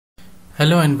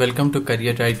Hello and welcome to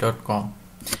careerguide.com.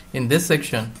 In this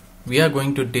section, we are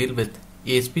going to deal with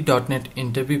ASP.NET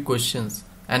interview questions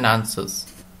and answers.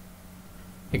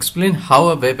 Explain how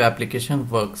a web application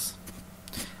works.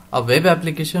 A web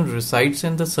application resides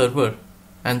in the server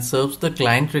and serves the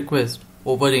client request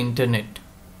over internet.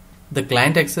 The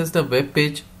client accesses the web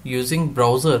page using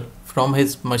browser from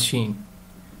his machine.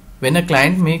 When a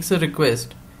client makes a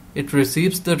request, it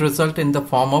receives the result in the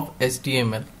form of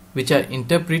HTML, which are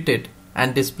interpreted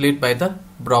and displayed by the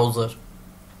browser.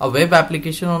 A web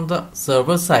application on the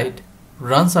server side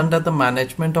runs under the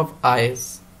management of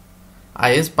IS.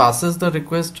 IS passes the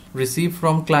request received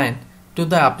from client to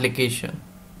the application.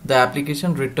 The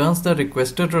application returns the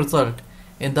requested result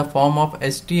in the form of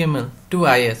HTML to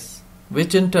IS,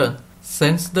 which in turn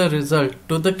sends the result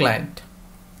to the client.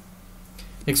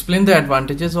 Explain the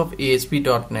advantages of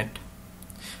ASP.NET.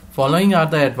 Following are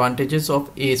the advantages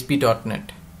of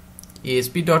ASP.NET.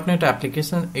 ASP.NET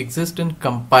application exists in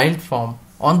compiled form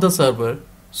on the server,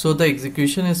 so the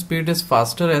execution speed is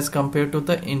faster as compared to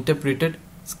the interpreted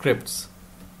scripts.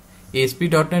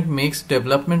 ASP.NET makes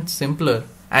development simpler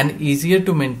and easier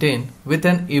to maintain with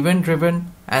an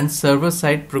event-driven and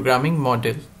server-side programming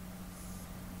model.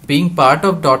 Being part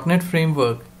of .NET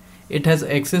Framework, it has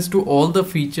access to all the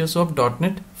features of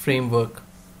 .NET Framework.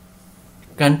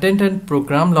 Content and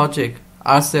program logic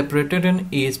are separated in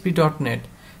ASP.NET,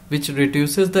 which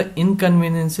reduces the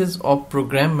inconveniences of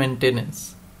program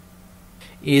maintenance.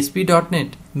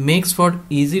 ASP.NET makes for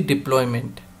easy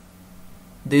deployment.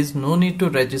 There is no need to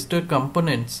register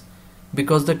components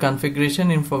because the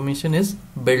configuration information is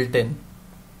built in.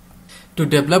 To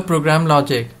develop program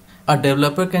logic, a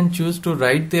developer can choose to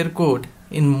write their code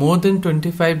in more than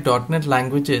 25 .NET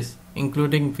languages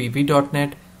including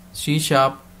VB.NET, C#,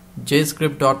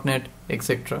 JScript.NET,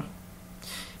 etc.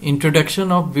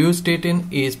 Introduction of view state in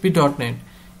ASP.NET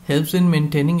helps in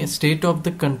maintaining a state of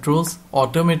the controls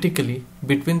automatically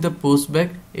between the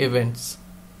postback events.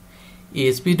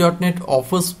 ASP.NET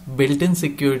offers built-in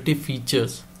security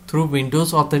features through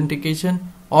Windows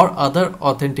authentication or other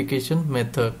authentication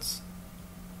methods.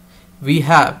 We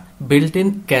have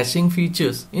built-in caching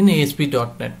features in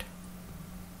ASP.NET.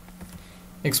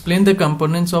 Explain the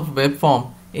components of web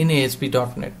form in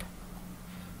ASP.NET.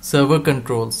 Server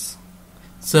controls.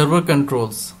 Server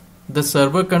controls. The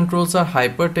server controls are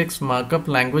hypertext markup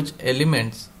language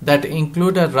elements that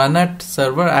include a run at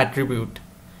server attribute.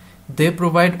 They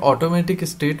provide automatic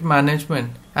state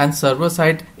management and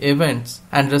server-side events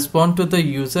and respond to the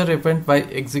user event by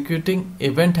executing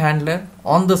event handler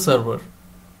on the server.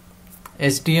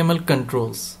 HTML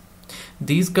controls.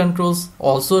 These controls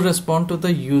also respond to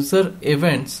the user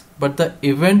events, but the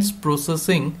events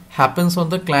processing happens on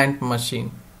the client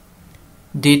machine.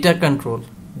 Data control.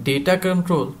 Data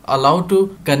control allow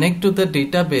to connect to the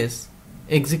database,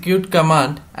 execute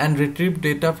command and retrieve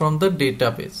data from the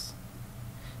database.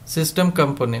 System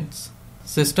components.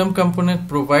 System components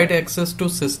provide access to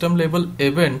system level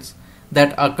events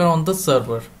that occur on the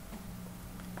server.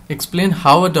 Explain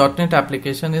how a .NET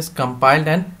application is compiled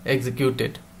and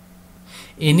executed.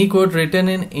 Any code written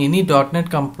in any .NET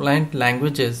compliant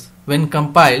languages, when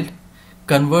compiled,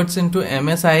 converts into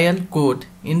MSIL code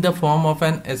in the form of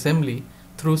an assembly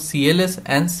through CLS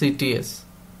and CTS.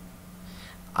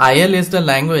 IL is the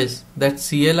language that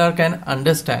CLR can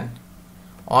understand.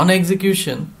 On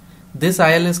execution, this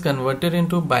IL is converted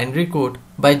into binary code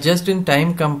by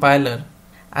just-in-time compiler,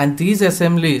 and these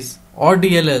assemblies or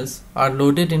DLLs are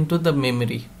loaded into the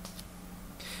memory.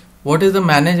 What is the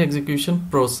managed execution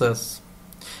process?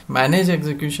 Managed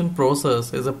execution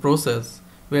process is a process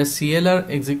where CLR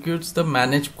executes the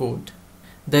managed code.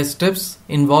 The steps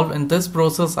involved in this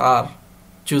process are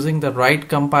choosing the right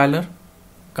compiler,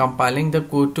 compiling the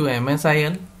code to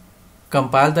MSIL,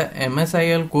 compile the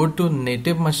MSIL code to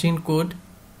native machine code,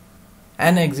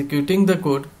 and executing the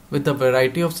code with a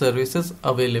variety of services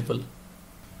available.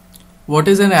 What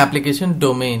is an application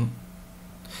domain?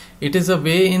 It is a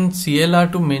way in CLR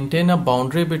to maintain a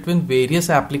boundary between various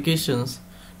applications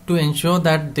to ensure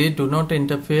that they do not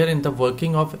interfere in the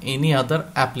working of any other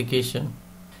application.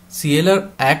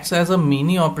 CLR acts as a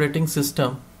mini operating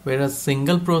system where a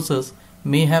single process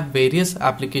may have various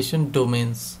application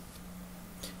domains.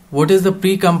 What is the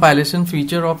pre-compilation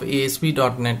feature of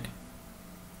ASP.NET?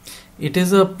 It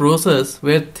is a process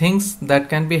where things that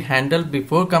can be handled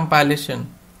before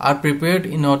compilation are prepared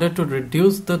in order to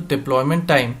reduce the deployment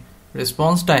time,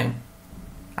 response time,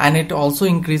 and it also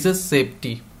increases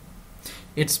safety.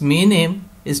 Its main aim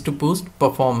is to boost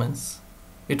performance.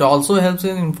 It also helps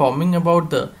in informing about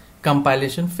the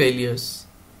compilation failures.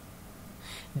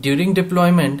 During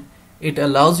deployment, it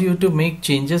allows you to make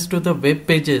changes to the web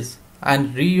pages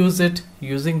and reuse it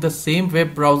using the same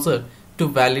web browser to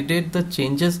validate the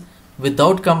changes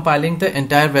without compiling the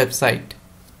entire website.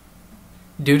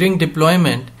 During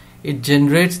deployment, it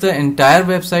generates the entire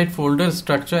website folder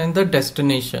structure in the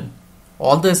destination.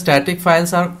 All the static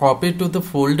files are copied to the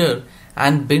folder,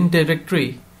 and bin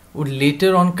directory would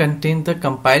later on contain the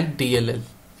compiled DLL.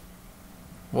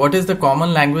 What is the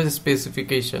common language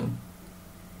specification?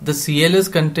 The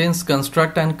CLS contains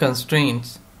construct and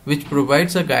constraints, which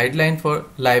provides a guideline for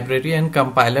library and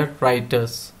compiler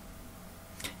writers.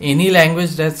 Any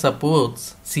language that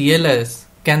supports CLS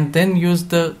can then use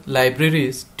the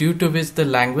libraries due to which the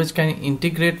language can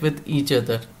integrate with each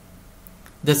other.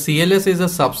 The CLS is a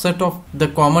subset of the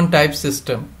common type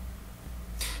system.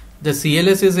 The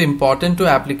CLS is important to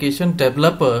application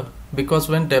developer because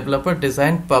when developer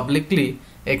design publicly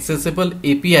accessible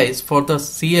APIs for the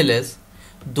CLS,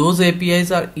 those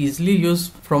APIs are easily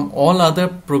used from all other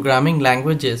programming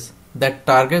languages that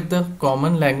target the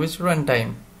common language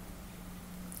runtime.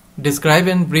 Describe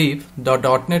in brief the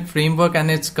 .NET Framework and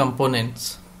its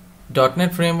components.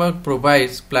 .NET Framework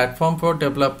provides platform for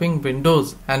developing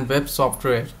Windows and web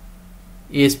software.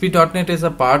 ASP.NET is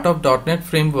a part of .NET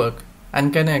Framework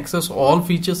and can access all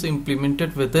features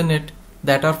implemented within it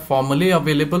that are formally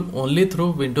available only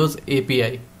through Windows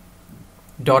API.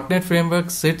 .NET Framework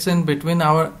sits in between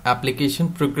our application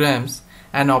programs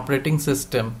and operating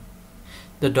system.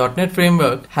 The .NET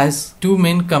Framework has two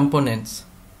main components: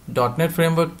 .NET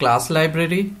Framework class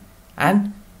library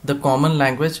and the common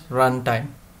language runtime.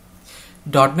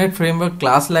 .NET Framework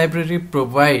class library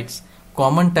provides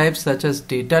common types such as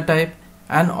data type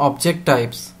and object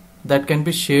types that can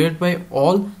be shared by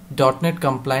all .NET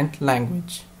compliant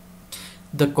language.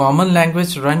 The common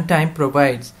language runtime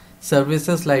provides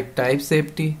services like type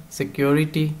safety,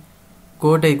 security,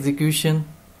 code execution,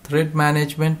 thread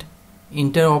management,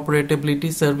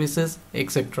 interoperability services,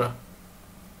 etc.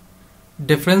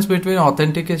 Difference between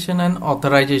authentication and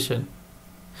authorization.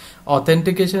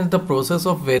 Authentication is the process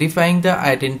of verifying the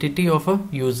identity of a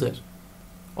user.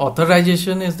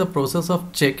 Authorization is the process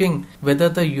of checking whether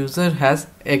the user has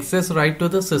access right to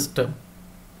the system.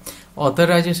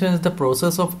 Authorization is the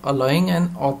process of allowing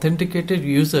an authenticated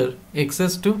user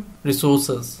access to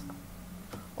resources.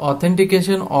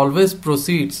 Authentication always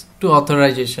proceeds to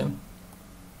authorization.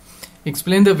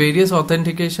 Explain the various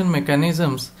authentication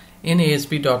mechanisms in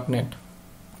ASP.NET.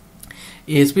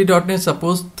 ASP.NET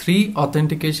supports three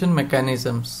authentication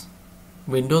mechanisms: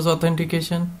 Windows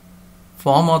authentication,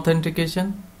 form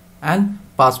authentication, and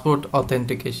passport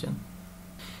authentication.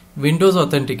 Windows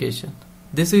authentication.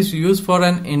 This is used for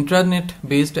an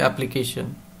intranet-based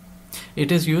application.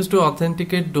 It is used to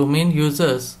authenticate domain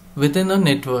users within a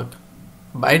network.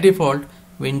 By default,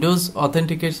 Windows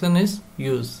authentication is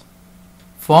used.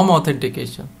 Form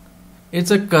authentication.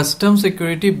 It's a custom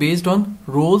security based on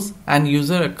roles and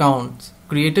user accounts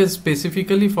created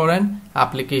specifically for an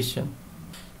application.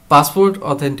 Passport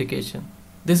authentication.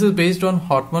 This is based on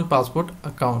Hotmail passport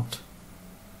account.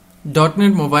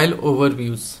 .NET Mobile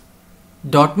Overviews.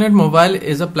 .NET Mobile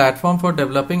is a platform for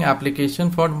developing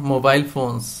applications for mobile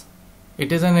phones.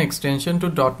 It is an extension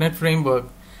to .NET Framework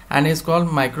and is called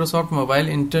Microsoft Mobile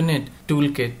Internet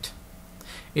Toolkit.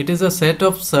 It is a set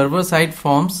of server-side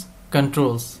forms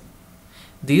controls.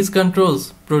 These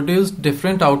controls produce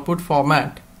different output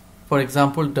format, for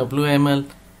example WML,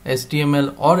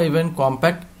 HTML, or even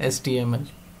compact HTML.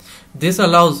 This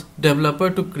allows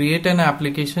developer to create an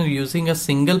application using a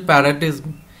single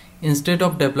paradigm instead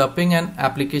of developing an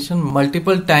application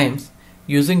multiple times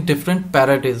using different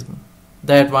paradigms.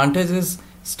 The advantage is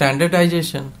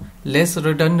standardization, less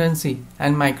redundancy,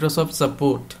 and Microsoft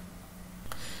support.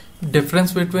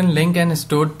 Difference between linked and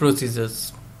stored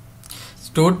procedures.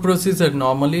 Stored procedures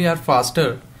normally are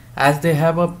faster as they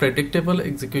have a predictable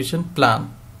execution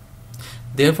plan.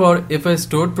 Therefore, if a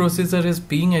stored procedure is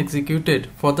being executed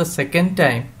for the second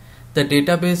time, the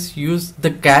database uses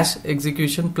the cache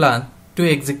execution plan to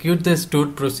execute the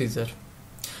stored procedure.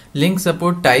 Link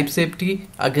support type safety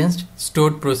against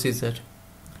stored procedure.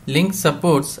 Link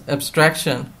supports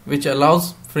abstraction, which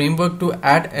allows framework to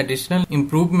add additional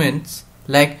improvements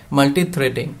like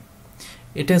multi-threading.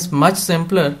 It is much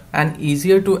simpler and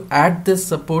easier to add this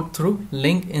support through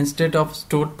link instead of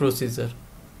stored procedure.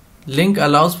 Link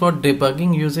allows for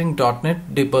debugging using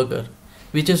 .NET Debugger,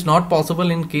 which is not possible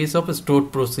in case of a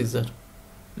stored procedure.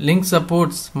 Link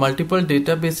supports multiple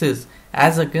databases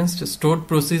as against stored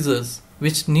procedures,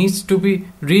 which needs to be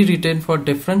rewritten for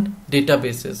different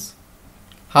databases.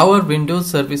 How are Windows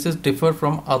services differ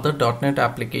from other .NET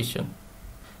applications?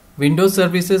 Windows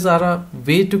services are a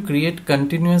way to create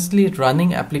continuously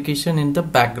running application in the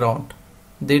background.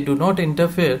 They do not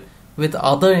interfere with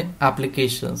other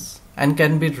applications and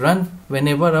can be run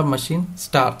whenever a machine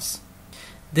starts.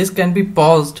 This can be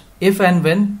paused if and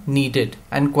when needed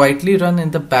and quietly run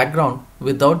in the background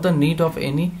without the need of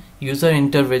any user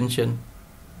intervention.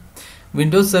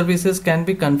 Windows services can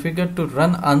be configured to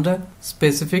run under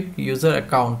specific user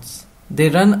accounts. They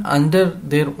run under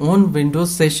their own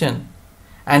Windows session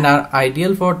and are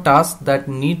ideal for tasks that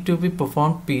need to be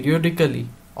performed periodically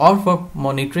or for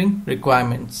monitoring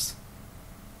requirements.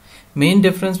 Main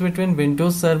difference between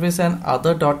Windows Service and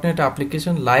other .NET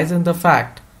applications lies in the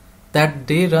fact that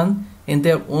they run in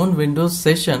their own Windows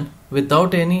session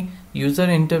without any user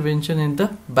intervention in the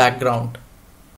background.